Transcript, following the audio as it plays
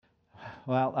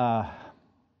Well,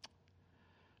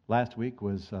 last week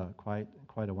was quite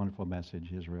a wonderful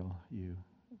message, Israel. You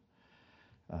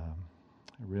um,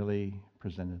 really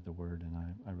presented the word, and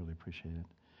I really appreciate it.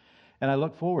 And I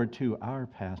look forward to our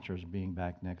pastors being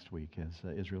back next week, as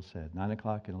Israel said, 9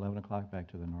 o'clock and 11 o'clock,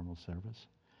 back to the normal service.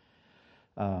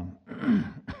 Um,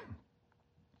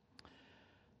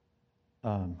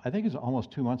 I think it's almost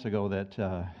 2 months ago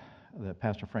that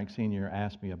Pastor Frank Sr.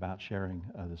 asked me about sharing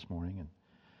this morning, and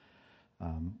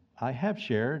I have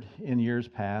shared in years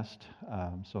past,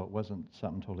 so it wasn't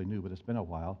something totally new, but it's been a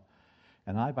while.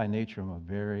 And I, by nature, am a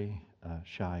very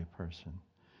shy person.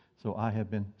 So I have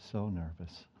been so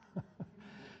nervous.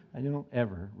 I don't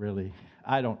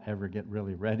ever get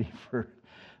really ready for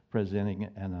presenting,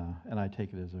 and I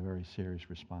take it as a very serious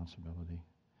responsibility,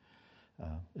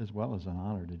 as well as an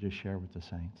honor to just share with the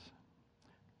saints.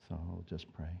 So I'll just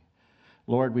pray.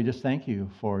 Lord, we just thank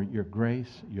you for your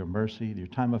grace, your mercy, your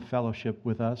time of fellowship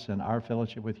with us and our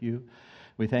fellowship with you.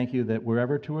 We thank you that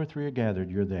wherever two or three are gathered,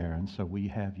 you're there. And so we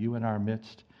have you in our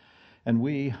midst. And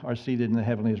we are seated in the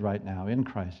heavenlies right now in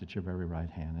Christ at your very right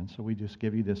hand. And so we just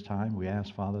give you this time. We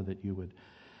ask, Father, that you would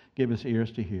give us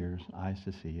ears to hear, eyes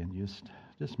to see, and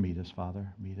just meet us,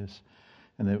 Father, meet us.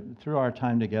 And that through our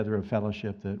time together of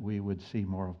fellowship that we would see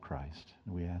more of Christ.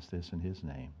 And we ask this in his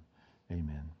name.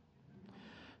 Amen.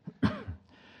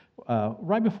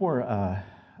 Right before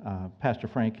Pastor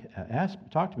Frank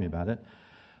talked to me about it,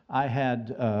 I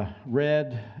had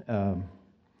read, it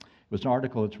was an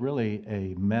article, it's really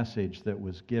a message that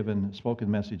was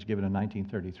spoken message given in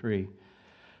 1933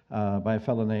 by a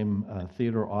fellow named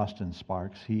Theodore Austin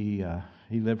Sparks. He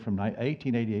lived from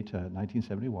 1888 to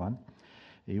 1971.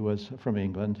 He was from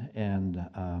England, and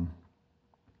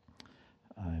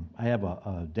I have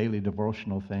a daily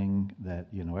devotional thing that,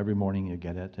 every morning you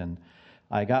get it, and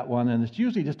I got one, and it's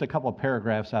usually just a couple of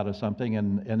paragraphs out of something,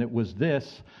 and it was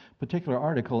this particular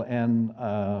article, and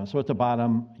so at the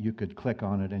bottom you could click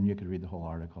on it and you could read the whole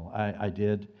article. I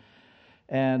did,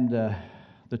 and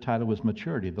the title was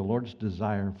Maturity, the Lord's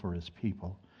Desire for His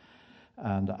People,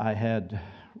 and I had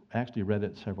actually read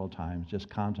it several times, just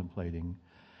contemplating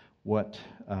what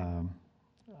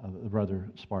Brother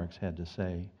Sparks had to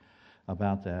say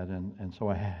about that, and so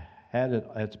I had it.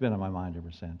 It's been on my mind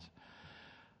ever since.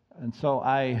 And so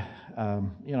I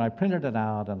printed it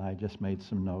out, and I just made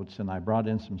some notes, and I brought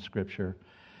in some scripture,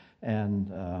 and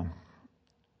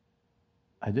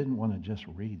I didn't want to just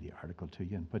read the article to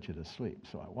you and put you to sleep,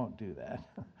 so I won't do that.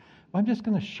 I'm just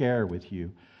going to share with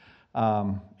you.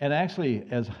 And actually,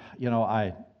 as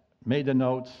I made the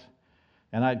notes,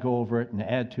 and I'd go over it and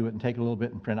add to it and take a little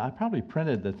bit and print. I probably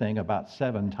printed the thing about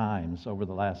 7 times over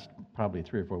the last probably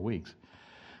 3 or 4 weeks.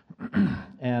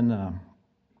 And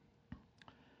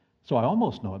so I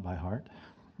almost know it by heart.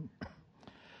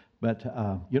 But,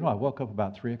 I woke up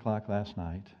about 3 o'clock last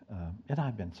night, and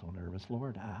I've been so nervous.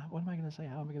 Lord, what am I going to say?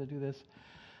 How am I going to do this?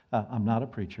 I'm not a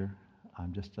preacher.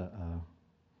 I'm just a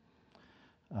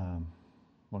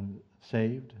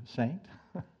saved saint.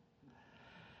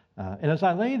 And as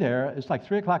I lay there, it's like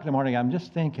 3 o'clock in the morning. I'm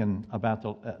just thinking about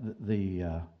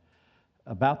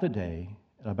about the day,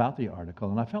 about the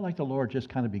article, and I felt like the Lord just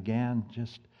kind of began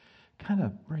kind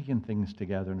of bringing things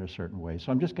together in a certain way.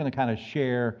 So I'm just going to kind of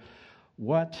share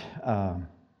what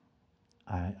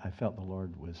I felt the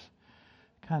Lord was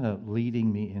kind of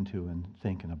leading me into and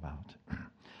thinking about.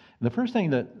 The first thing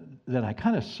that I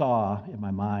kind of saw in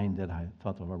my mind that I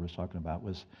thought the Lord was talking about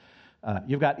was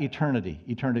you've got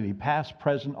eternity, past,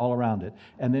 present, all around it.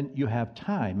 And then you have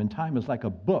time, and time is like a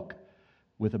book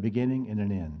with a beginning and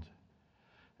an end.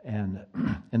 And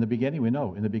in the beginning, we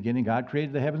know, in the beginning, God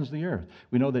created the heavens and the earth.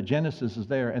 We know that Genesis is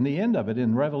there. And the end of it,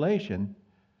 in Revelation,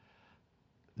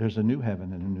 there's a new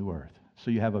heaven and a new earth. So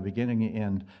you have a beginning and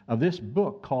end of this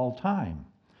book called time.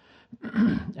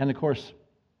 And of course,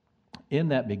 in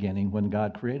that beginning, when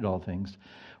God created all things,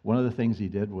 one of the things he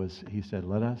did was he said,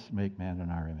 let us make man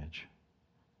in our image.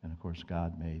 And of course,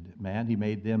 God made man. He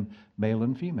made them male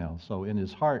and female. So in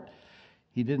his heart,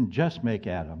 he didn't just make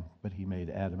Adam, but he made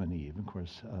Adam and Eve. Of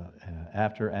course,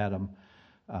 after Adam,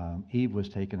 Eve was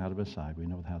taken out of his side. We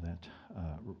know how that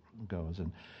goes.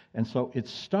 And so it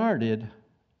started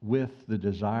with the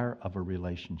desire of a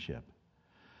relationship.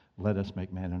 Let us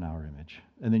make man in our image.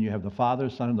 And then you have the Father,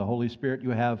 Son, and the Holy Spirit. You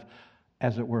have,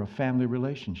 as it were, a family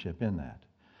relationship in that.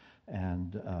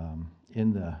 And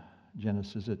in the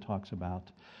Genesis, it talks about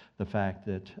the fact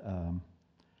that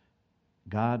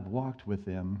God walked with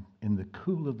them in the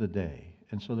cool of the day.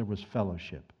 And so there was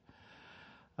fellowship.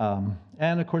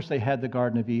 And of course, they had the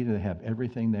Garden of Eden. They have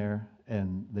everything there.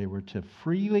 And they were to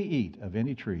freely eat of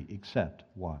any tree except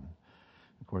one.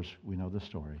 Of course, we know the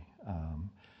story.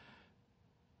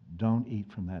 don't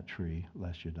eat from that tree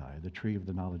lest you die, the tree of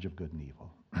the knowledge of good and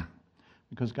evil.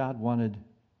 Because God wanted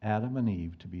Adam and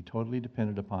Eve to be totally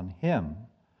dependent upon him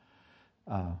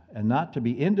and not to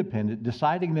be independent,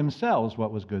 deciding themselves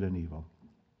what was good and evil.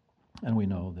 And we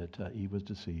know that Eve was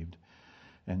deceived,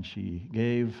 and she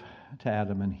gave to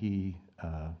Adam, and he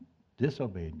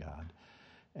disobeyed God,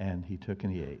 and he took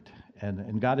and he ate.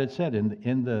 And God had said,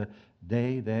 in the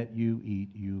day that you eat,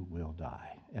 you will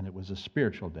die. And it was a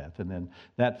spiritual death, and then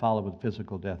that followed with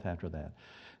physical death after that.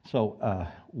 So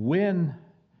when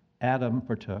Adam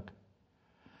partook,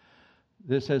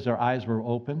 this says their eyes were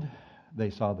opened, they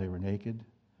saw they were naked,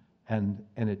 and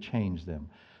it changed them.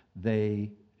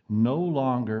 They no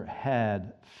longer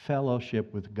had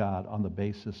fellowship with God on the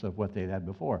basis of what they had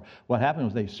before. What happened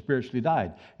was they spiritually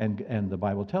died. And the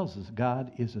Bible tells us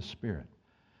God is a spirit.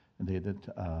 And they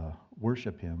that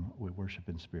worship him will worship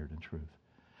in spirit and truth.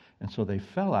 And so they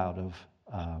fell out of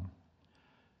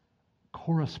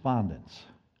correspondence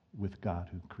with God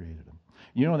who created them.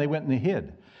 You know, they went and they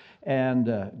hid.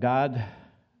 And God,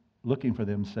 looking for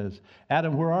them, says,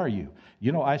 Adam, where are you?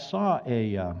 You know, I saw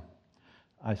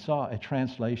a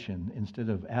translation. Instead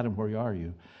of Adam, where are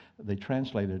you? They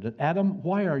translated it, Adam,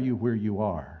 why are you where you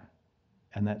are?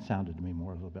 And that sounded to me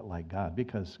more a little bit like God,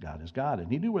 because God is God.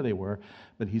 And he knew where they were,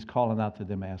 but he's calling out to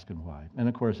them, asking why. And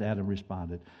of course, Adam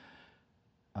responded,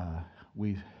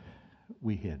 we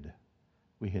hid.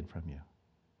 We hid from you.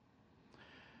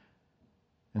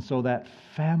 And so that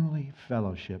family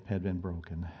fellowship had been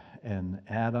broken, and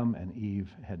Adam and Eve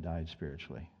had died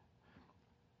spiritually.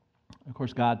 Of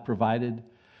course, God provided.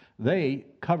 They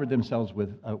covered themselves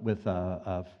with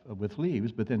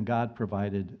leaves, but then God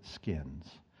provided skins.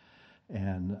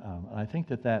 And I think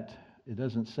that it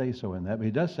doesn't say so in that, but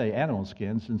it does say animal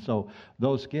skins, and so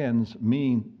those skins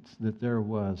mean that there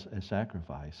was a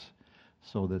sacrifice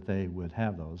so that they would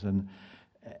have those.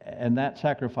 And that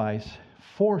sacrifice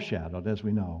foreshadowed, as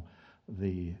we know,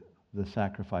 the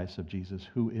sacrifice of Jesus,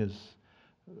 who is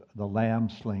the lamb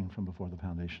slain from before the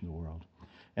foundation of the world.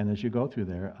 And as you go through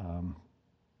there,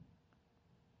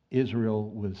 Israel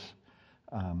was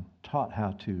taught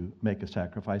how to make a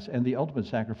sacrifice, and the ultimate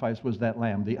sacrifice was that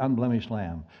lamb, the unblemished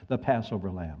lamb, the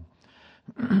Passover lamb.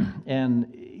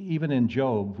 And even in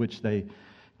Job, which they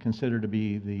consider to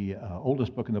be the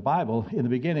oldest book in the Bible, in the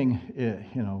beginning,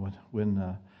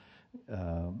 when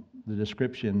the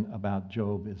description about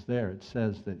Job is there, it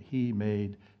says that he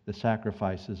made the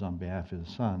sacrifices on behalf of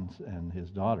his sons and his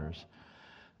daughters.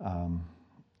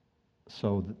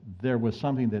 So there was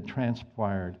something that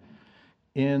transpired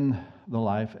in the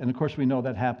life. And of course, we know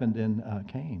that happened in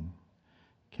Cain.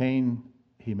 Cain,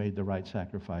 he made the right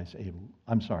sacrifice.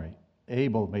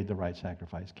 Abel made the right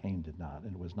sacrifice. Cain did not,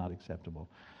 and it was not acceptable.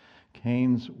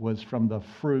 Cain's was from the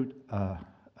fruit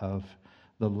of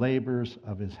the labors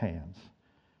of his hands.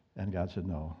 And God said,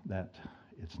 no, that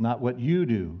it's not what you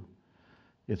do.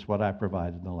 It's what I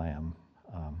provide in the lamb.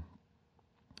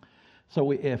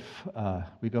 So if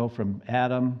we go from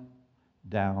Adam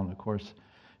down, of course,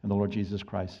 and the Lord Jesus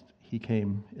Christ, he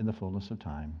came in the fullness of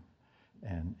time,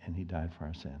 and he died for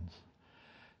our sins.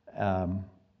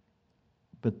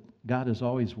 But God has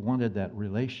always wanted that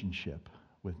relationship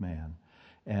with man.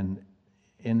 And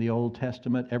in the Old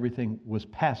Testament, everything was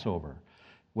Passover.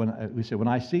 When we say, when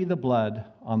I see the blood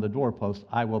on the doorpost,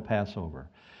 I will pass over.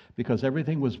 Because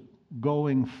everything was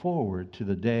going forward to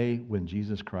the day when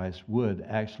Jesus Christ would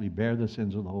actually bear the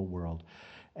sins of the whole world.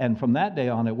 And from that day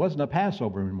on, it wasn't a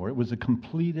Passover anymore. It was a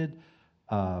completed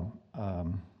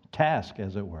task,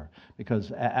 as it were.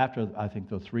 Because after, I think,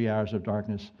 the 3 hours of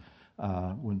darkness,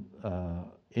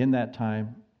 in that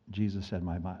time, Jesus said,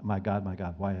 my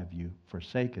God, why have you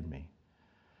forsaken me?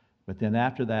 But then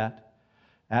after that,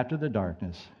 after the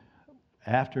darkness,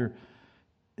 after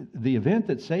the event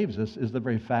that saves us is the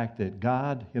very fact that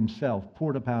God himself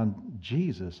poured upon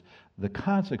Jesus the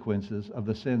consequences of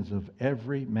the sins of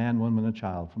every man, woman, and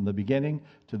child from the beginning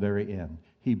to the very end.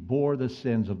 He bore the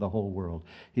sins of the whole world.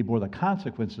 He bore the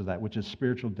consequences of that, which is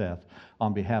spiritual death,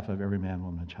 on behalf of every man,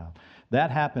 woman, and child.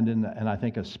 That happened in I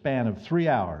think, a span of 3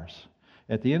 hours.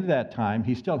 At the end of that time,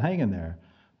 he's still hanging there,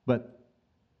 but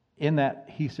in that,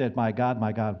 he said, my God,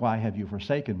 why have you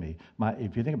forsaken me?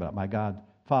 If you think about it, my God,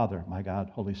 Father, my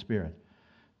God, Holy Spirit.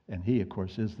 And he, of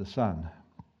course, is the Son.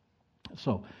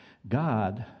 So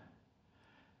God,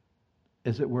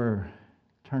 as it were,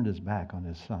 turned his back on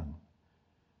his Son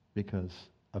because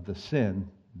of the sin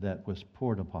that was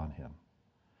poured upon him.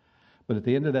 But at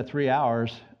the end of that 3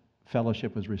 hours,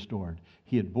 fellowship was restored.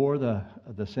 He had bore the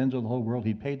sins of the whole world.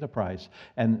 He paid the price.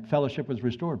 And fellowship was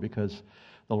restored because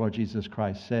the Lord Jesus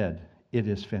Christ said, it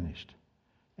is finished.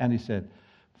 And he said,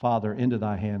 Father, into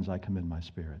thy hands I commend my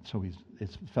spirit. So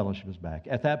its fellowship is back.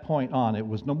 At that point on, it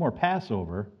was no more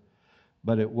Passover,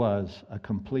 but it was a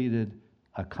completed,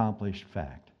 accomplished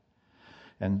fact.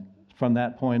 And from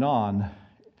that point on,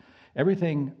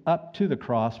 everything up to the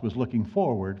cross was looking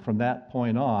forward. From that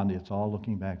point on, it's all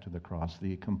looking back to the cross,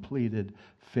 the completed,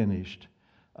 finished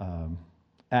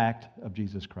act of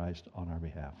Jesus Christ on our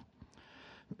behalf.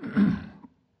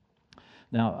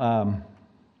 Now,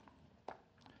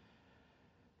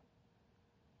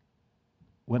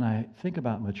 when I think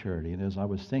about maturity, and as I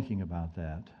was thinking about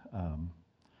that,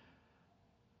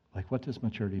 what does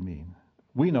maturity mean?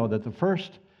 We know that the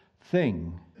first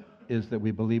thing is that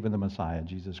we believe in the Messiah,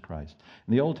 Jesus Christ.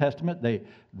 In the Old Testament,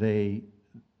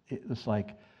 it's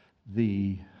like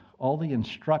all the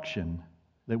instruction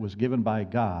that was given by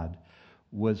God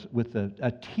was with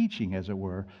a teaching, as it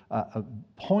were,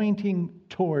 pointing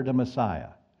toward a Messiah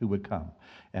who would come.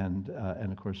 And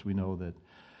of course, we know that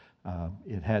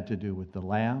it had to do with the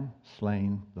lamb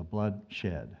slain, the blood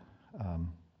shed.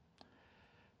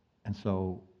 And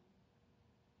so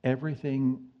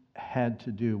everything had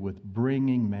to do with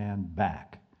bringing man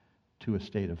back to a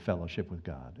state of fellowship with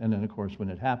God. And then, of course, when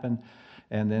it happened,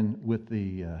 and then with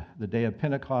the day of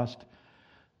Pentecost,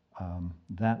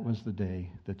 that was the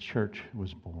day the church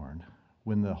was born.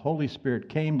 When the Holy Spirit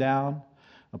came down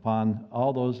upon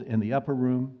all those in the upper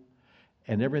room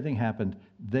and everything happened,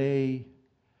 they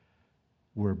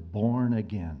were born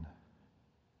again.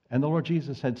 And the Lord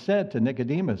Jesus had said to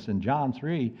Nicodemus in John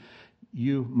 3,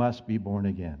 you must be born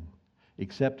again.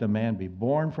 Except a man be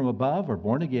born from above or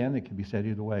born again, it can be said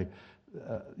either way,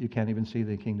 you can't even see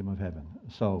the kingdom of heaven.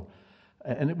 So,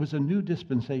 and it was a new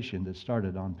dispensation that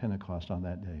started on Pentecost on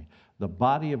that day. The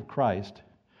body of Christ,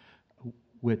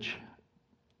 which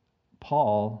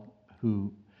Paul,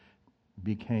 who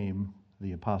became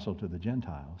the apostle to the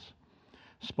Gentiles,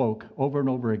 spoke over and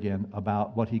over again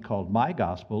about what he called my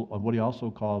gospel, or what he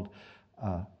also called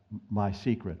my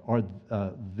secret, or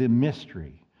the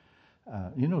mystery.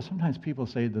 Sometimes people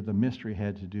say that the mystery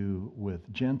had to do with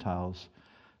Gentiles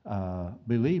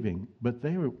believing, but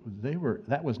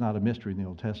that was not a mystery in the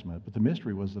Old Testament. But the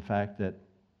mystery was the fact that,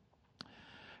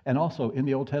 and also in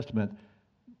the Old Testament,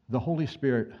 the Holy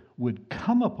Spirit would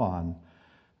come upon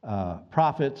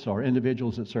prophets or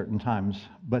individuals at certain times,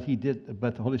 but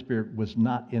the Holy Spirit was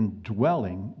not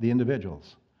indwelling the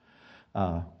individuals.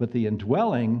 But the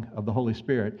indwelling of the Holy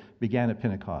Spirit began at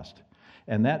Pentecost.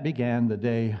 And that began the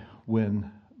day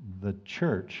when the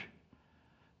church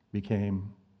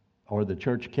came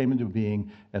into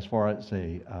being, as far as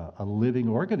a living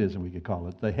organism, we could call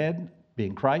it. The head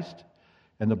being Christ,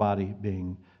 and the body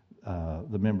being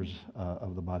the members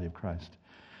of the body of Christ.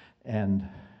 And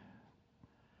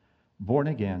born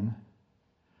again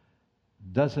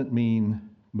doesn't mean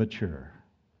mature.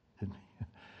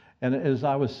 And as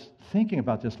I was thinking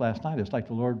about this last night, it's like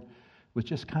the Lord was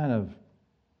just kind of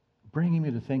bringing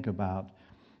me to think about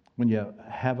when you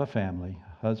have a family,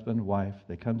 husband, wife,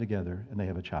 they come together and they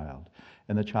have a child.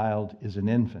 And the child is an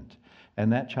infant.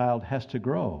 And that child has to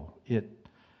grow. It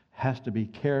has to be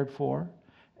cared for,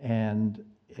 and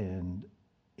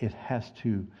it has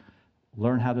to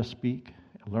learn how to speak,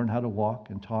 learn how to walk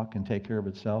and talk and take care of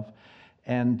itself.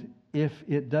 And if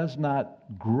it does not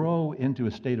grow into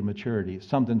a state of maturity,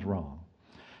 something's wrong.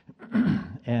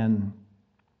 And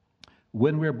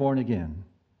when we're born again,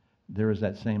 there is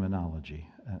that same analogy.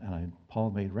 And Paul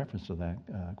made reference to that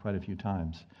quite a few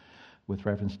times with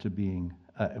reference to being,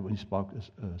 when he spoke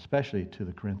especially to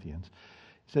the Corinthians.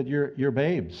 He said, you're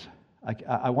babes.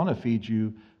 I want to feed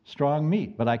you strong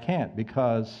meat, but I can't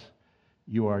because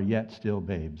you are yet still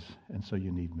babes, and so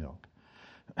you need milk.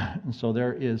 And so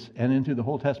there is, and into the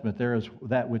whole Testament, there is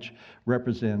that which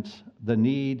represents the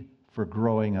need for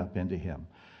growing up into Him.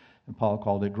 And Paul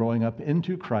called it growing up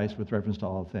into Christ with reference to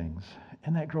all things.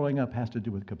 And that growing up has to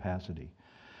do with capacity.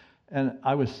 And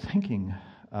I was thinking,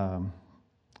 a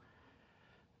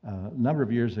number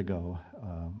of years ago,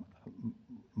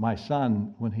 my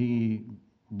son, when he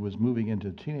was moving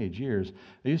into teenage years,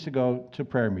 I used to go to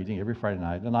prayer meeting every Friday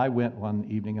night, and I went one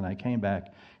evening and I came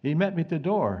back. He met me at the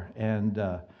door and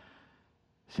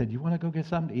said, "You want to go get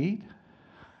something to eat?"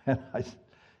 And I said,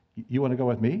 "You want to go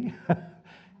with me?"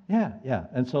 Yeah.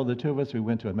 And so the two of us, we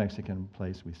went to a Mexican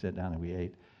place. We sat down and we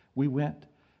ate. We went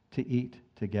to eat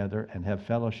together and have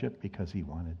fellowship because he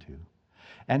wanted to.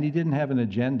 And he didn't have an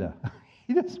agenda.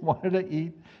 He just wanted to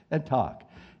eat and talk.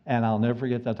 And I'll never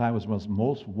forget that time. It was one of the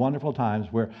most wonderful times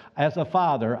where, as a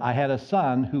father, I had a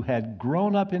son who had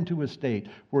grown up into a state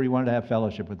where he wanted to have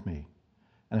fellowship with me.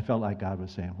 And I felt like God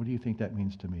was saying, what do you think that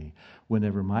means to me?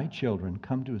 Whenever my children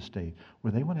come to a state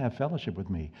where they want to have fellowship with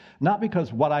me, not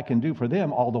because what I can do for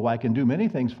them, although I can do many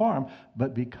things for them,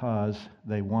 but because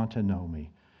they want to know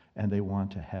me and they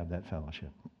want to have that fellowship.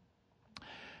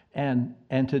 And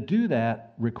to do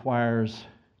that requires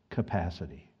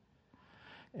capacity.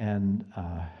 And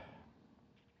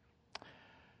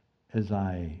as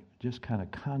I just kind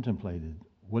of contemplated,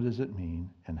 what does it mean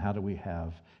and how do we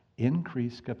have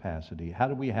increased capacity? How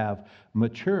do we have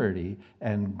maturity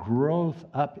and growth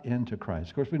up into Christ?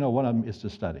 Of course, we know one of them is to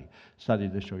study. Study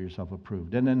to show yourself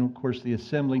approved. And then, of course, the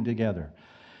assembling together.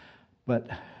 And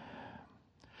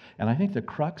I think the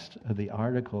crux of the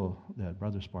article that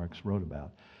Brother Sparks wrote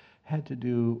about had to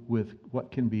do with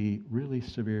what can be really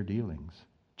severe dealings.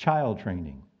 Child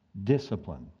training,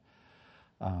 discipline.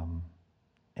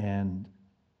 And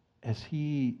as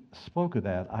he spoke of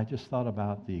that, I just thought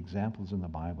about the examples in the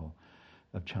Bible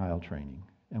of child training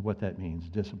and what that means,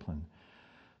 discipline.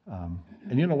 And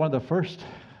one of the first,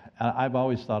 I've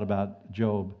always thought about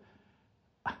Job.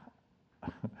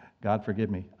 God forgive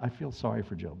me, I feel sorry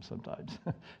for Job sometimes.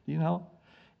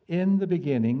 In the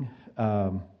beginning,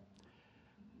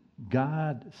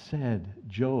 God said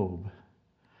Job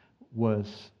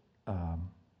was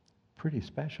pretty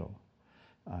special.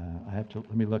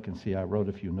 Let me look and see. I wrote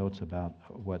a few notes about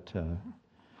what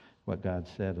God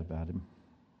said about him.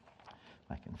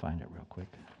 I can find it real quick.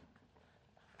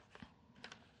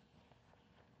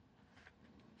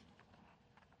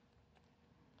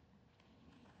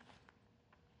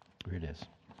 Here it is.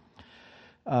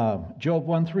 Job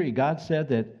 1:3. God said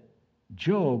that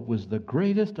Job was the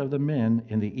greatest of the men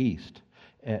in the East.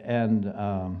 And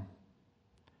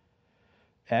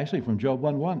actually from Job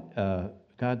 1:1,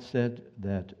 God said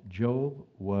that Job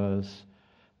was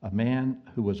a man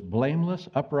who was blameless,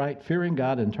 upright, fearing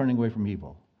God, and turning away from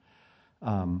evil.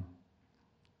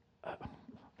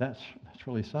 That's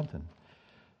really something.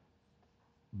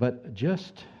 But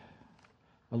just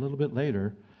a little bit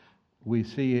later, we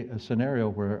see a scenario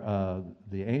where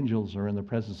the angels are in the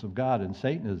presence of God and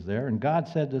Satan is there. And God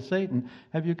said to Satan,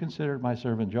 have you considered my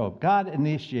servant Job? God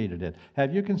initiated it.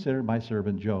 Have you considered my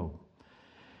servant Job?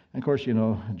 And of course,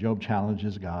 Job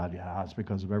challenges God. Yeah, it's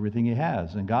because of everything he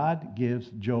has. And God gives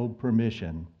Job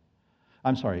permission.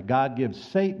 God gives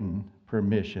Satan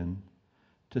permission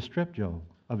to strip Job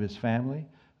of his family,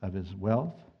 of his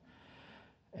wealth.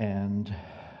 And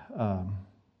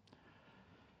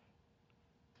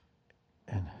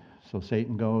so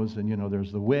Satan goes, and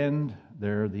there's the wind,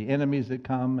 there are the enemies that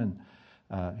come, and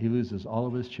he loses all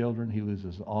of his children, he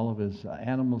loses all of his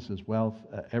animals, his wealth,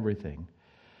 everything.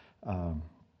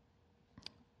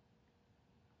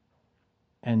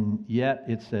 And yet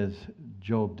it says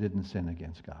Job didn't sin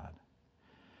against God.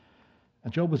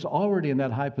 And Job was already in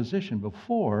that high position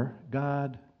before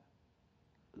God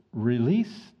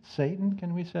released Satan,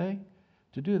 can we say,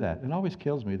 to do that. It always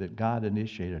kills me that God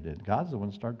initiated it. God's the one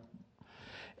that started.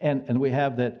 And we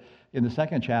have that in the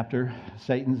second chapter,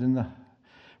 Satan's in the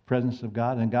presence of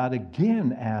God, and God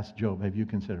again asked Job, have you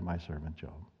considered my servant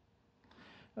Job?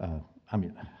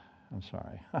 I'm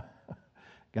sorry.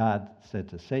 God said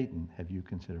to Satan, have you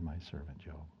considered my servant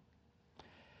Job?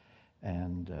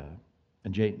 And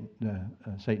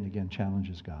Satan again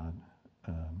challenges God.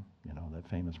 That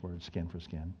famous word, skin for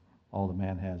skin. All the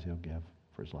man has, he'll give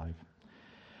for his life.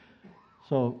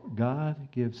 So God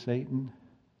gives Satan,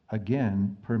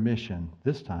 again, permission,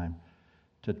 this time,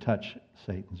 to touch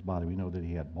Satan's body. We know that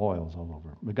he had boils all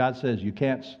over. But God says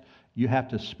you have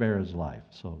to spare his life.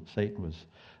 So Satan was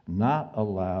not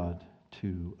allowed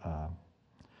to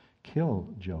kill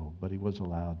Job, but he was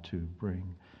allowed to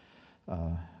bring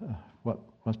what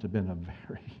must have been a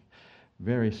very,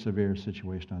 very severe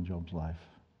situation on Job's life.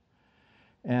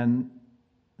 And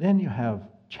then you have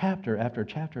chapter after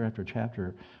chapter after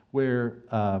chapter where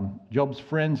Job's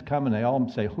friends come and they all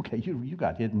say, okay, you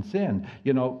got hidden sin.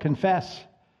 Confess.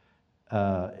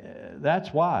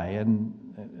 That's why.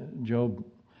 And Job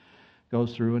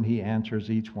goes through and he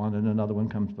answers each one, and another one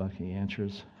comes back, he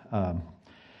answers.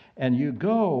 And you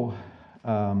go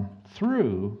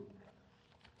through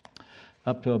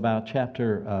up to about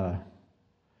chapter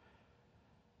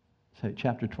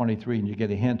 23, and you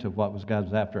get a hint of what God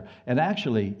was after. And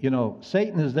actually,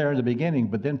 Satan is there in the beginning,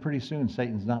 but then pretty soon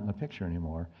Satan's not in the picture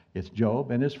anymore. It's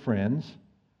Job and his friends,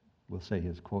 we'll say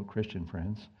his, quote, Christian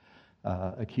friends,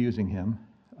 accusing him.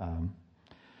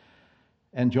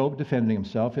 And Job defending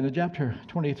himself. In chapter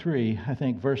 23, I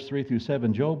think verse 3 through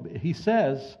 7, Job, he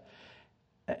says,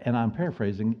 and I'm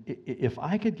paraphrasing, if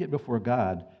I could get before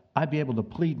God, I'd be able to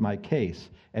plead my case,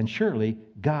 and surely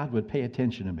God would pay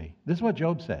attention to me. This is what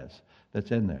Job says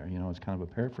that's in there. It's kind of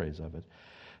a paraphrase of it.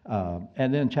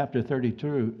 And then chapter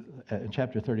 32,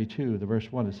 the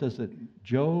verse 1, it says that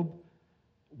Job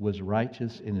was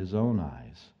righteous in his own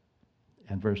eyes.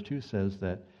 And verse 2 says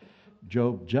that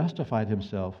Job justified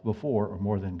himself before or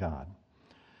more than God.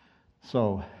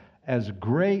 So, as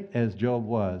great as Job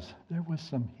was, there was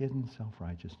some hidden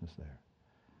self-righteousness there.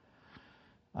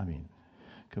 I mean,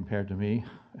 compared to me,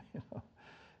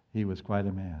 he was quite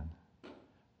a man.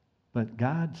 But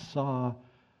God saw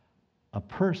a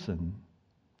person,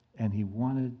 and he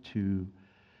wanted to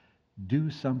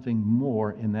do something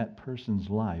more in that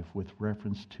person's life with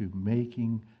reference to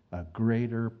making a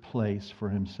greater place for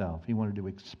himself. He wanted to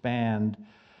expand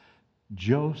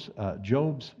Job's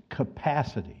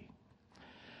capacity.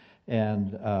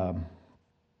 And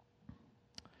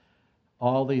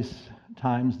all these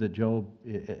times that Job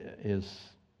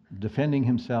is defending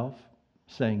himself,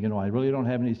 saying, I really don't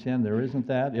have any sin. There isn't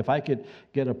that. If I could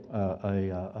get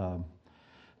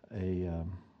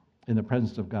in the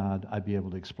presence of God, I'd be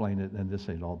able to explain it, and this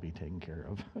would all be taken care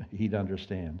of. He'd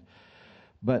understand.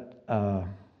 But by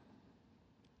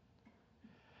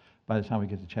the time we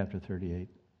get to chapter 38,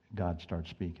 God starts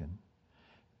speaking.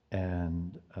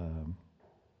 And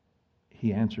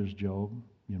he answers Job,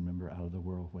 you remember, out of the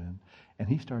whirlwind. And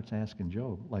he starts asking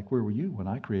Job, like, where were you when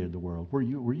I created the world? Where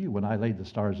were you when I laid the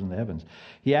stars in the heavens?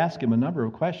 He asked him a number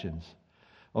of questions.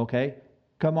 Okay,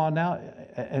 come on now.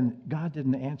 And God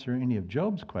didn't answer any of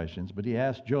Job's questions, but he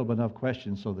asked Job enough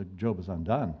questions so that Job is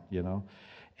undone,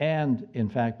 And, in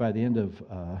fact, by the end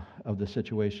of the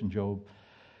situation, Job,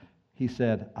 he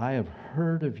said, I have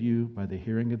heard of you by the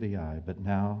hearing of the eye, but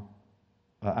now,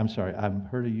 I've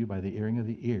heard of you by the hearing of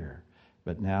the ear,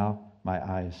 but now my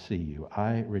eyes see you.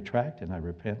 I retract and I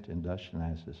repent in dust and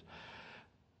ashes.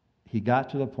 He got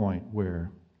to the point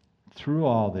where, through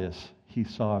all this, he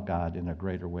saw God in a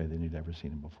greater way than he'd ever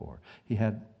seen him before. He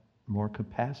had more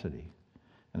capacity.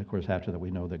 And, of course, after that,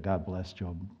 we know that God blessed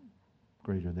Job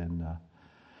greater than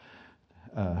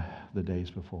the days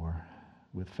before,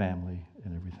 with family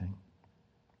and everything.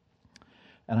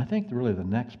 And I think really the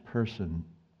next person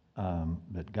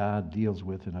that God deals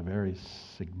with in a very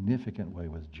significant way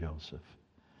was Joseph.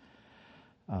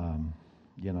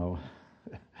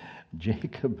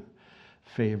 Jacob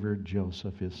favored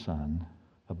Joseph, his son,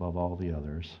 above all the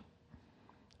others.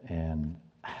 And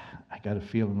I got a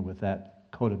feeling with that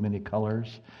coat of many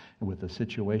colors and with the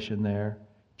situation there,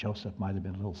 Joseph might have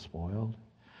been a little spoiled.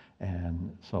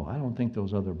 And so I don't think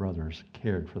those other brothers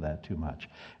cared for that too much.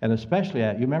 And especially,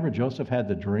 you remember Joseph had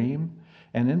the dream?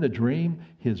 And in the dream,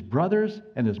 his brothers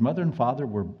and his mother and father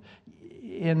were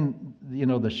in,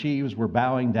 the sheaves were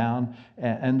bowing down.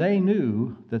 And they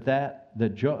knew that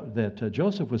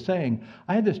Joseph was saying,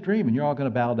 I had this dream and you're all going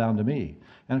to bow down to me.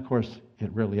 And of course,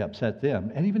 it really upset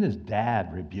them. And even his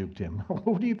dad rebuked him.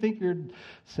 What do you think you're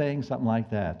saying something like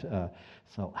that?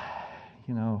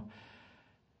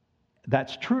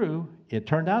 That's true. It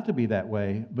turned out to be that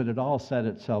way, but it all set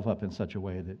itself up in such a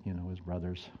way that, his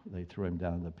brothers, they threw him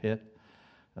down in the pit.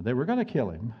 They were going to kill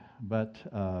him, but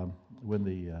when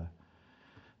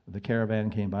the caravan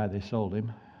came by, they sold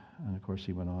him. And, of course,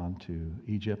 he went on to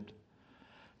Egypt.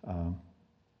 Can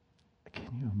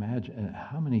you imagine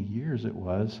how many years it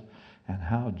was and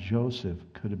how Joseph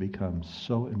could have become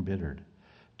so embittered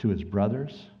to his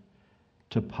brothers,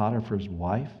 to Potiphar's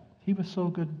wife? He was so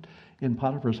good in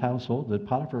Potiphar's household that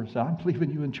Potiphar said, I'm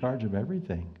leaving you in charge of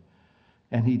everything.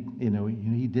 And he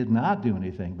did not do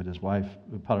anything, but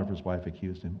Potiphar's wife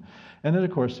accused him. And then,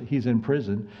 of course, he's in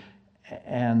prison.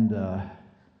 And,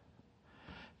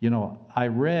 I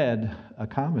read a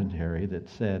commentary that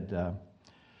said,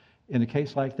 in a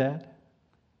case like that,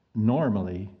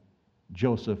 normally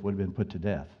Joseph would have been put to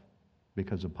death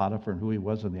because of Potiphar and who he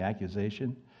was and the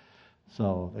accusation.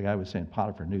 So the guy was saying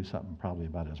Potiphar knew something probably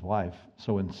about his wife.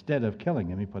 So instead of killing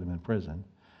him, he put him in prison.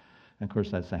 And of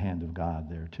course, that's the hand of God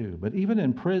there too. But even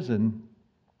in prison,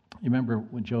 you remember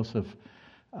when Joseph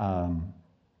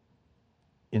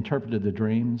interpreted the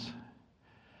dreams?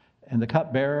 And the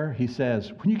cupbearer, he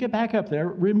says, when you get back up there,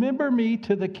 remember me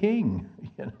to the king.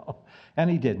 And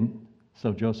he didn't.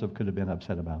 So Joseph could have been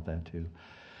upset about that too.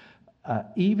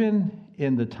 Even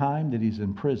in the time that he's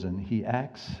in prison, he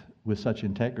acts with such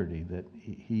integrity that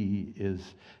he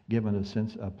is given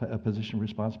a position of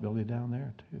responsibility down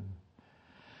there too.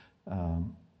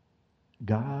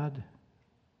 God,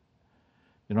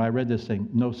 I read this thing,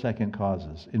 no second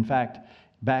causes. In fact,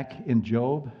 back in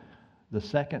Job, the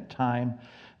second time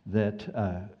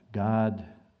that God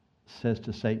says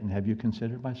to Satan, have you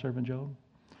considered my servant Job?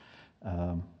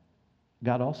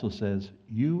 God also says,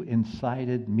 you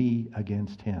incited me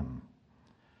against him.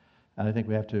 And I think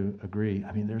we have to agree.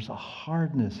 I mean, there's a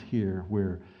hardness here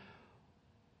where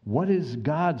what is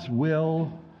God's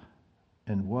will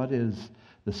and what is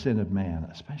the sin of man,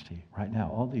 especially right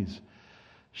now, all these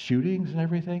shootings and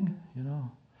everything, you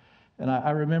know. And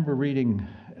I remember reading,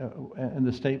 and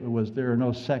the statement was, there are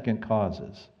no second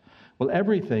causes. Well,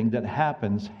 everything that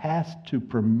happens has to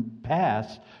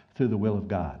pass through the will of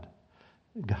God.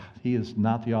 God. He is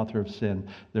not the author of sin.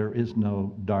 There is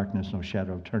no darkness, no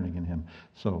shadow of turning in him.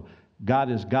 So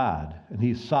God is God, and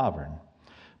he's sovereign.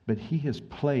 But he has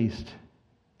placed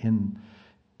in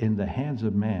the hands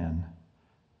of man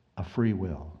a free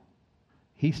will.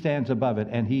 He stands above it,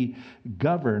 and he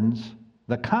governs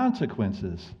the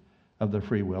consequences of the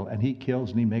free will, and he kills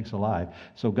and he makes alive.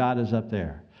 So God is up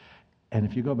there. And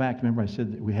if you go back, remember I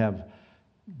said that we have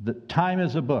the time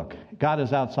is a book. God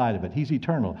is outside of it. He's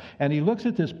eternal. And he looks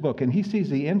at this book and he sees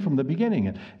the end from the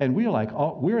beginning. And we're like,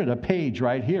 oh, we're at a page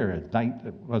right here at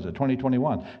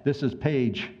 2021. This is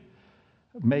page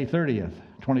May 30th,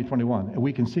 2021. And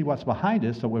we can see what's behind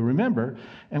us, so we remember,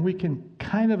 and we can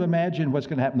kind of imagine what's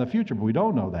going to happen in the future, but we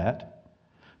don't know that.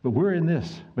 But we're in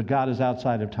this, but God is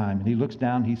outside of time. And he looks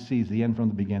down, he sees the end from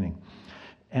the beginning.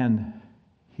 And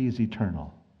he's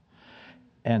eternal.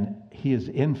 And he is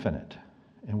infinite.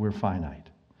 And we're finite.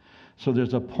 So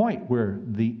there's a point where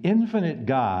the infinite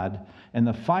God and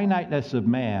the finiteness of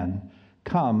man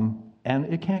come,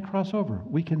 and it can't cross over.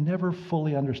 We can never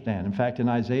fully understand. In fact, in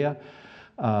Isaiah,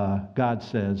 God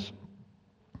says,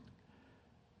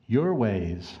 your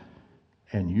ways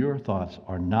and your thoughts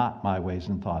are not my ways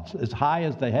and thoughts. As high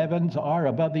as the heavens are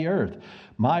above the earth,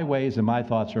 my ways and my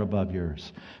thoughts are above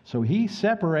yours. So he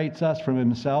separates us from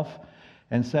himself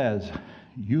and says,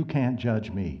 you can't judge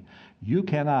me. You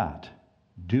cannot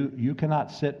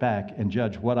sit back and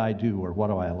judge what I do or what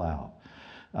do I allow.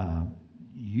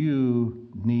 You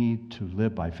need to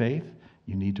live by faith.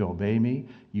 You need to obey me.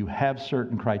 You have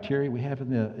certain criteria. We have,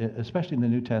 especially in the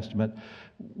New Testament,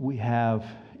 we have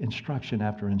instruction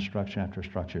after instruction after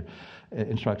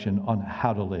instruction on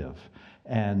how to live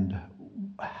and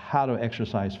how to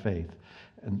exercise faith.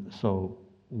 And so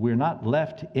we're not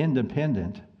left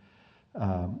independent.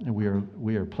 And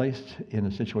we are placed in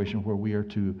a situation where we are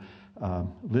to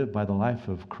live by the life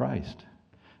of Christ,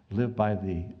 live by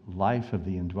the life of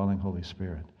the indwelling Holy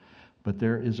Spirit. But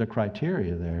there is a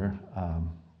criteria there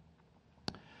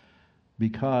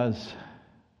because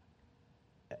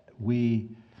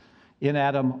in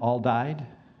Adam all died.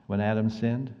 When Adam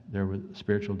sinned, there was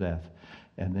spiritual death.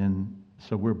 And then,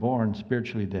 so we're born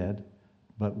spiritually dead,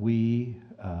 but when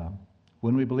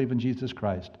we believe in Jesus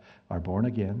Christ, are born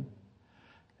again,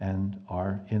 and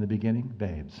are in the beginning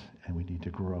babes, and we need to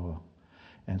grow.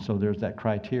 And so there's that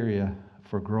criteria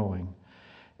for growing.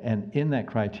 And in that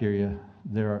criteria,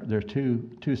 there are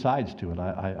two sides to it.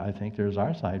 I think there's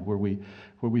our side where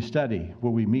we study,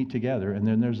 where we meet together, and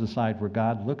then there's the side where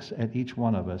God looks at each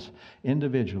one of us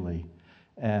individually,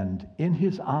 and in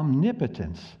his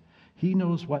omnipotence, he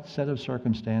knows what set of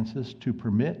circumstances to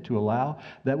permit, to allow,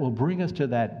 that will bring us to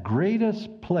that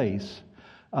greatest place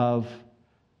of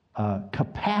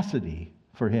capacity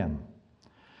for him.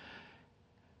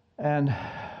 And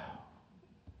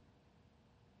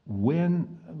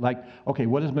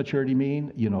what does maturity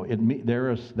mean? You know, there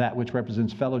is that which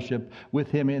represents fellowship with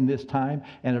him in this time,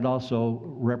 and it also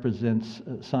represents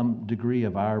some degree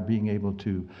of our being able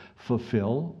to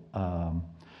fulfill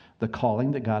the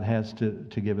calling that God has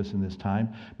to give us in this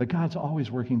time. But God's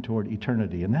always working toward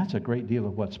eternity, and that's a great deal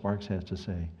of what Sparks has to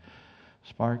say.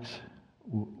 Sparks,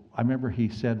 I remember he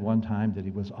said one time that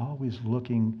he was always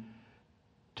looking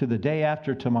to the day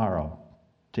after tomorrow.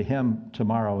 To him,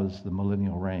 tomorrow is the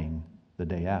millennial reign. The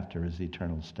day after is the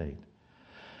eternal state.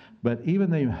 But even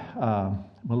the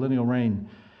millennial reign,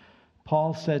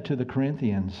 Paul said to the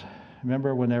Corinthians,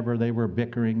 remember whenever they were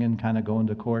bickering and kind of going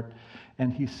to court,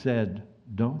 and he said,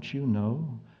 don't you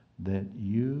know that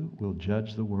you will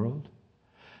judge the world?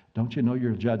 Don't you know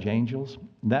you'll judge angels?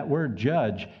 That word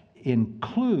judge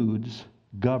includes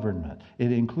government.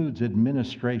 It includes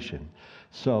administration.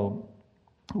 So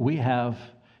we have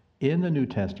in the New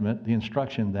Testament the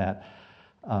instruction that,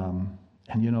 and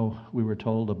you know, we were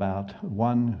told about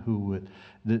one who would,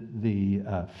 the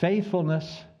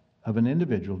faithfulness of an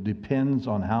individual depends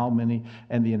on how many,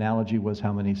 and the analogy was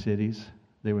how many cities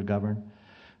they would govern.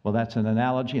 Well, that's an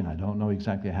analogy, and I don't know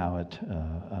exactly how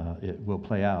it will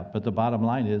play out. But the bottom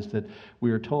line is that we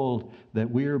are told that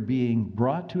we are being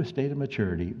brought to a state of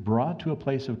maturity, brought to a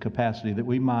place of capacity that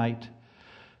we might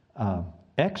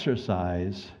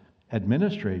exercise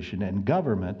administration and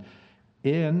government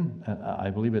in, I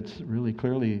believe it's really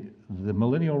clearly the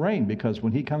millennial reign, because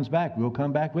when he comes back, we'll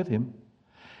come back with him.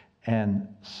 And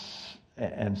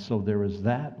so there is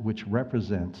that which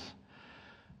represents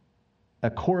a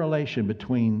correlation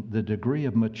between the degree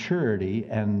of maturity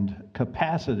and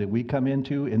capacity we come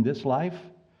into in this life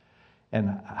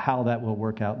and how that will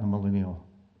work out in the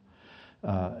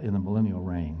millennial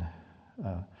reign.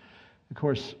 Of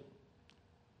course,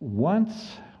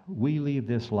 once we leave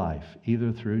this life,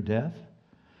 either through death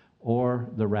or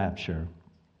the rapture,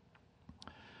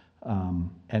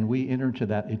 and we enter into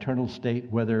that eternal state,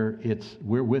 whether it's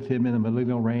we're with him in the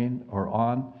millennial reign or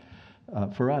on,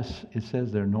 for us, it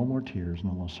says there are no more tears,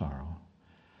 no more sorrow.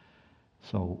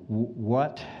 So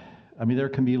there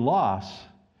can be loss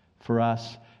for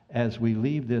us as we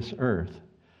leave this earth,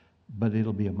 but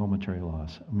it'll be a momentary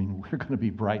loss. We're going to be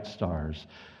bright stars.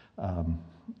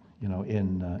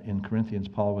 In Corinthians,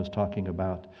 Paul was talking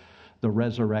about the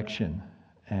resurrection.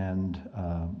 And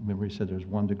remember, he said there's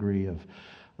 1 degree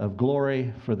of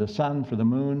glory for the sun, for the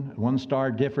moon. One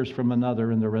star differs from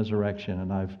another in the resurrection.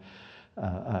 And I've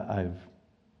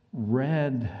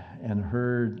read and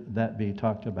heard that be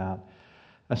talked about.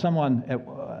 Someone at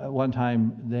one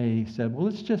time, they said, well,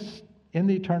 let's just, in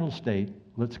the eternal state,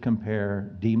 let's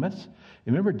compare Demas.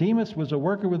 Remember, Demas was a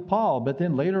worker with Paul, but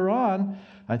then later on,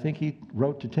 I think he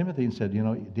wrote to Timothy and said,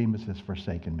 Demas has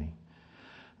forsaken me.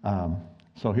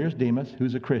 So here's Demas,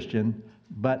 who's a Christian,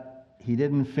 but he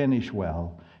didn't finish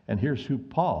well. And here's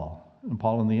Paul. And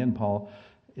Paul, in the end, Paul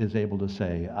is able to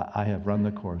say, I have run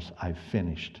the course. I've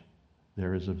finished.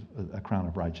 There is a crown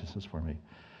of righteousness for me.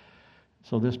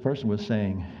 So this person was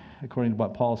saying, according to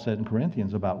what Paul said in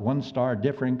Corinthians, about 1 star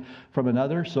differing from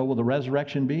another, so will the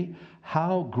resurrection be.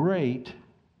 How great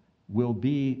will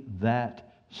be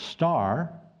that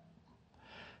star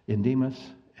in Demas,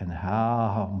 and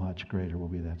how much greater will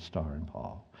be that star in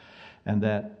Paul. And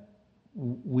that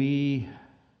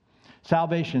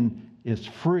salvation is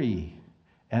free,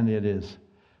 and it is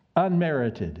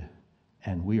unmerited,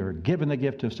 and we are given the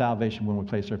gift of salvation when we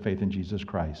place our faith in Jesus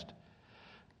Christ.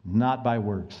 Not by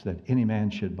works that any man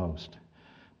should boast.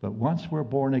 But once we're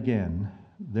born again,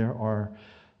 there are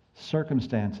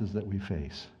circumstances that we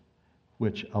face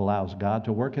which allows God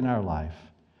to work in our life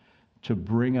to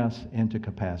bring us into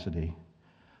capacity.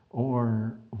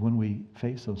 Or when we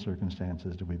face those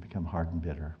circumstances, do we become hard and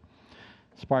bitter?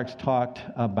 Sparks talked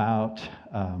about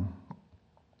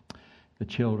the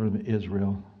children of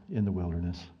Israel in the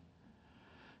wilderness.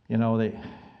 They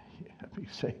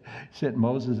sent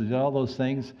Moses and did all those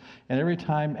things. And every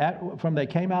time, from they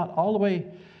came out all the way,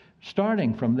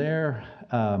 starting from there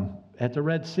at the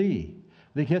Red Sea,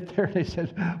 they get there, they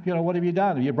said, what have you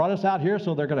done? Have you brought us out here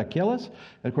so they're going to kill us?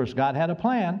 And of course, God had a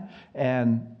plan,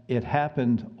 and it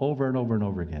happened over and over and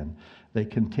over again. They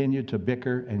continued to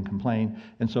bicker and complain.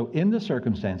 And so in the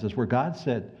circumstances where God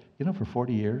said, for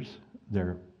 40 years,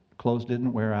 their clothes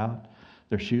didn't wear out,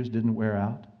 their shoes didn't wear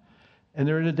out, and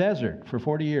they're in a desert for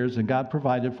 40 years, and God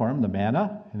provided for them the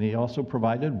manna, and he also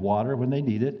provided water when they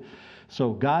need it.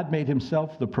 So God made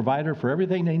himself the provider for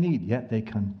everything they need, yet they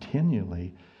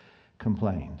continually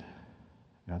complained.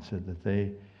 God said that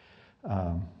they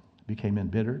became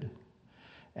embittered,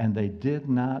 and they did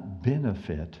not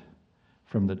benefit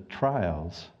from the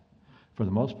trials, for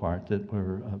the most part, that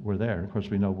were there. Of course,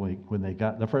 we know when they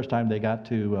got, the first time they got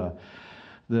to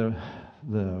the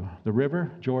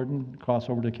river, Jordan, cross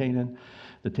over to Canaan,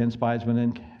 the 10 spies went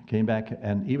in, came back,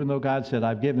 and even though God said,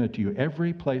 I've given it to you,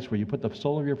 every place where you put the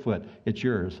sole of your foot, it's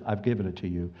yours, I've given it to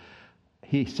you.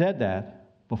 He said that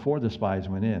before the spies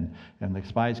went in, and the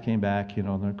spies came back, and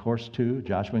of course, too,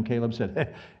 Joshua and Caleb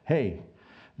said, hey,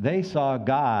 they saw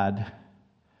God,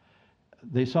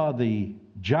 they saw the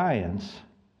giants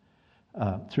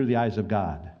through the eyes of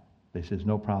God. They says,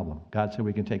 no problem. God said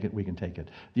we can take it, we can take it.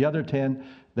 The other 10,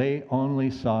 they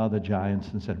only saw the giants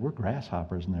and said, we're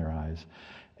grasshoppers in their eyes.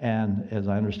 And as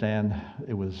I understand,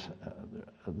 it was,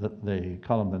 they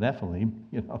call them the Nephilim,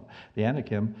 the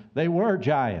Anakim. They were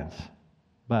giants,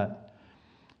 but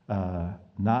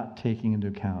not taking into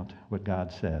account what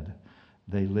God said.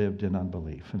 They lived in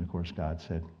unbelief. And of course, God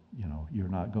said, you're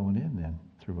not going in then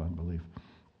through unbelief.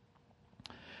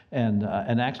 And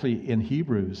actually in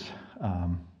Hebrews,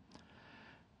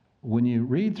 when you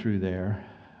read through there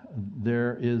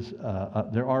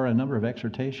are a number of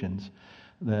exhortations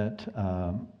that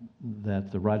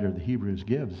the writer of the Hebrews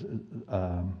gives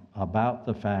about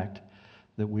the fact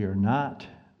that we are not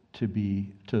to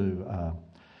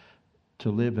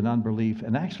live in unbelief.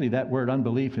 And actually, that word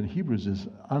unbelief in Hebrews is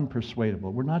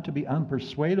unpersuadable. We're not to be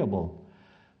unpersuadable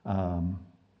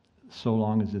so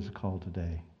long as it's called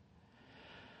today.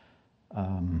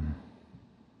 I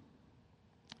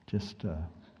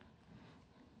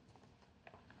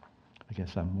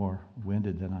guess I'm more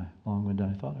long-winded than I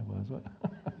thought I was.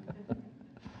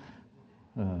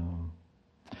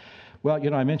 Well,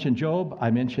 I mentioned Job, I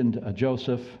mentioned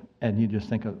Joseph, and you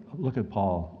just look at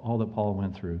Paul, all that Paul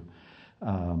went through.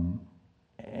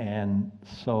 And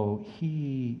so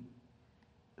he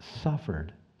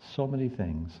suffered so many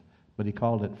things, but he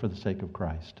called it for the sake of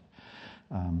Christ.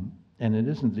 And it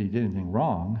isn't that he did anything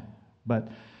wrong, but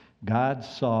God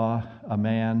saw a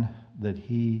man that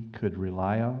he could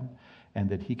rely on and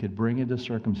that he could bring into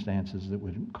circumstances that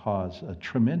would cause a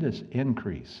tremendous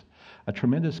increase, a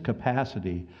tremendous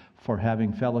capacity for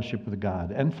having fellowship with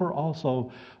God and for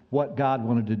also what God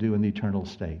wanted to do in the eternal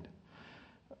state.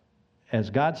 As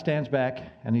God stands back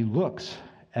and he looks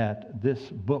at this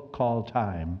book called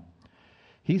time,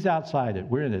 he's outside it,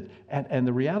 we're in it. And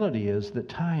the reality is that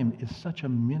time is such a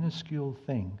minuscule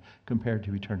thing compared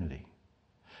to eternity.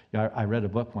 I read a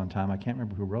book one time, I can't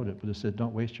remember who wrote it, but it said,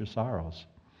 "Don't waste your sorrows."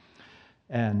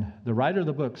 And the writer of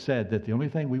the book said that the only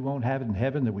thing we won't have in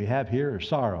heaven that we have here are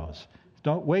sorrows.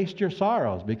 Don't waste your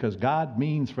sorrows, because God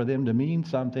means for them to mean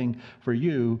something for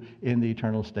you in the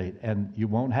eternal state. And you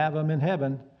won't have them in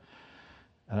heaven.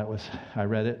 And I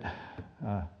read it.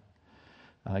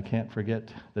 I can't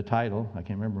forget the title. I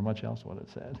can't remember much else what it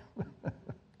said.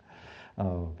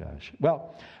 Oh, gosh.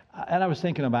 Well, and I was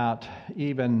thinking about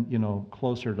even,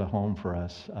 closer to home for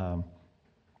us,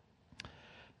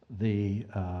 the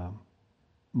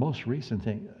most recent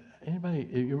thing.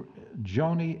 Anybody?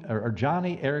 Johnny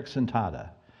Erickson Tada.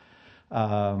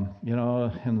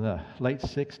 In the late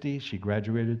 60s, she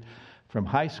graduated from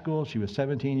high school. She was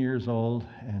 17 years old,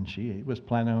 and she was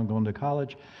planning on going to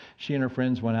college. She and her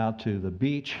friends went out to the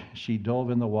beach. She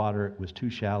dove in the water. It was too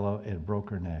shallow. It broke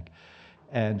her neck.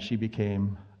 And she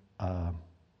became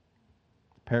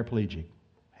paraplegic,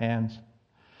 hands,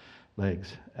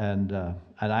 legs. And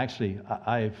actually,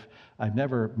 I've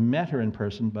never met her in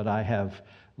person, but I have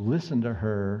listened to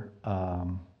her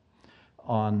on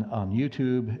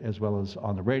YouTube as well as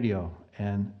on the radio,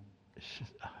 and she's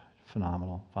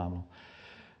phenomenal.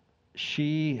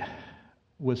 She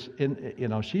was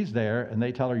she's there, and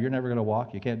they tell her, "You're never going to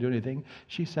walk, you can't do anything."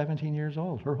 She's 17 years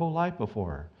old, her whole life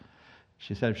before her.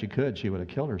 She said if she could, she would have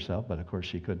killed herself, but of course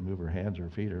she couldn't move her hands or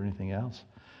feet or anything else.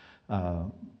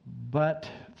 But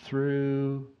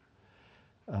through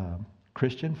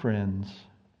Christian friends,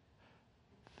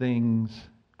 things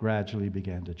gradually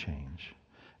began to change.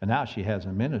 And now she has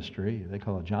a ministry. They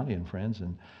call it Johnny and Friends.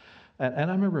 And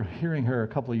I remember hearing her a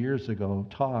couple of years ago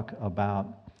talk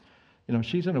about,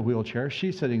 she's in a wheelchair.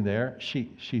 She's sitting there.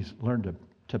 She's learned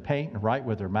to paint and write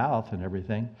with her mouth and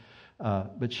everything.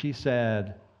 But she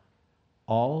said,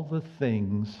 all the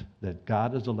things that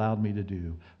God has allowed me to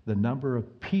do, the number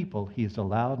of people He's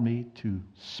allowed me to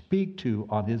speak to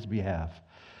on His behalf.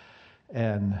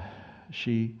 And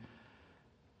she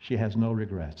has no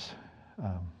regrets.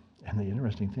 And the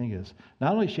interesting thing is,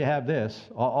 not only does she have this,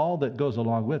 all that goes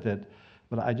along with it,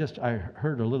 but I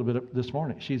heard a little bit this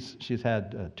morning. She's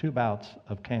had 2 bouts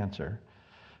of cancer,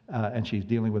 and she's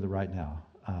dealing with it right now.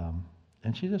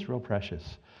 And she's just real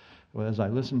precious. Well, as I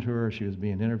listened to her, she was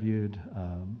being interviewed,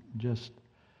 just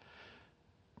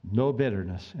no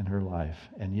bitterness in her life,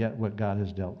 and yet what God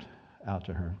has dealt out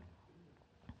to her.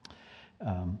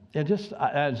 And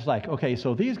I was like, okay,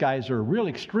 so these guys are real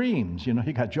extremes. You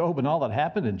got Job and all that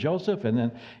happened, and Joseph, and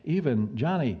then even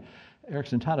Johnny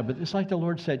Erickson Tada. But it's like the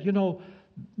Lord said,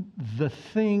 the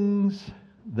things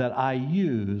that I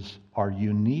use are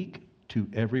unique to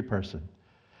every person.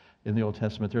 In the Old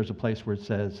Testament, there's a place where it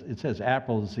says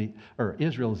Israel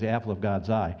is the apple of God's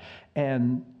eye.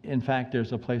 And in fact,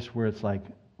 there's a place where it's like,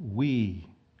 we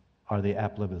are the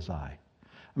apple of His eye.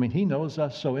 I mean, He knows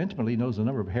us so intimately. He knows the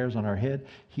number of hairs on our head.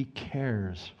 He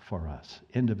cares for us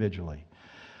individually.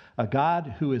 A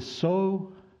God who is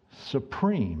so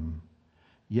supreme,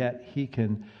 yet He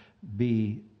can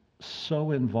be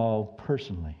so involved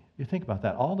personally. You think about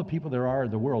that. All the people there are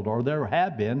in the world, or there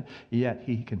have been, yet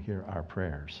He can hear our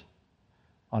prayers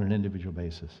on an individual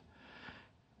basis.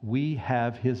 We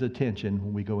have His attention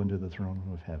when we go into the throne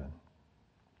room of heaven.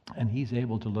 And He's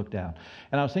able to look down.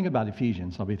 And I was thinking about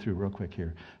Ephesians. I'll be through real quick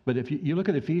here. But if you look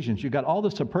at Ephesians, you've got all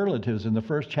the superlatives in the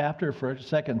first chapter,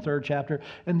 second, third chapter.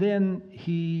 And then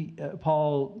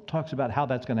Paul talks about how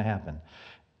that's going to happen.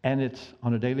 And it's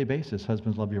on a daily basis.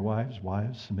 Husbands, love your wives.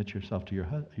 Wives, submit yourself to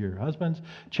your husbands.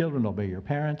 Children, obey your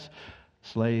parents.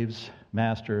 Slaves,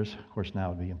 masters. Of course,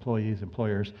 now it would be employees,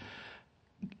 employers.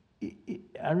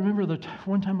 I remember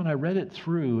one time when I read it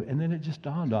through, and then it just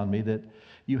dawned on me that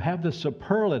you have the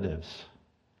superlatives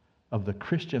of the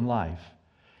Christian life,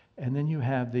 and then you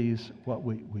have these, what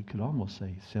we could almost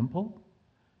say, simple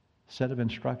set of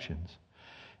instructions.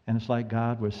 And it's like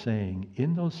God was saying,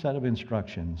 in those set of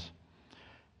instructions,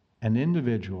 an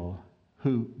individual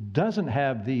who doesn't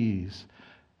have these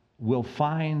will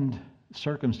find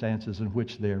circumstances in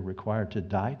which they're required to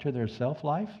die to their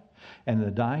self-life. And in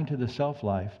the dying to the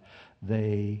self-life,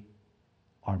 they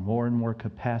are more and more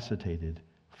capacitated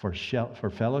for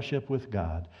fellowship with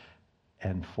God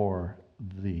and for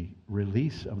the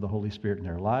release of the Holy Spirit in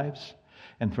their lives,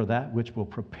 and for that which will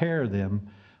prepare them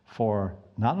for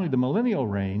not only the millennial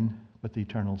reign, but the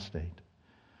eternal state.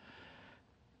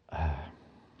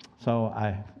 So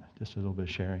just a little bit of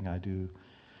sharing. I do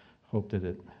hope that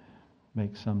it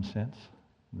makes some sense.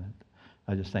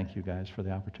 I just thank you guys for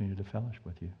the opportunity to fellowship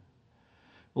with you.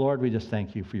 Lord, we just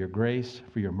thank you for your grace,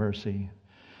 for your mercy,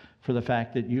 for the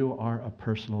fact that you are a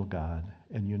personal God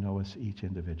and you know us each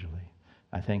individually.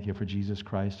 I thank you for Jesus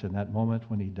Christ in that moment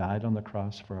when he died on the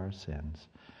cross for our sins,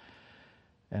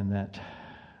 and that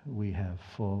we have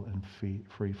full and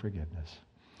free forgiveness.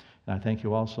 And I thank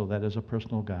you also that as a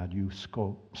personal God, you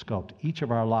sculpt each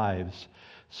of our lives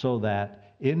so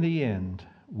that in the end,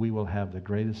 we will have the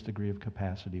greatest degree of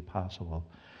capacity possible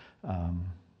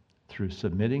through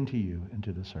submitting to you and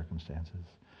to the circumstances.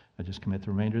 I just commit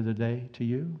the remainder of the day to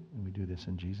you, and we do this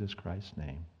in Jesus Christ's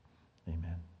name.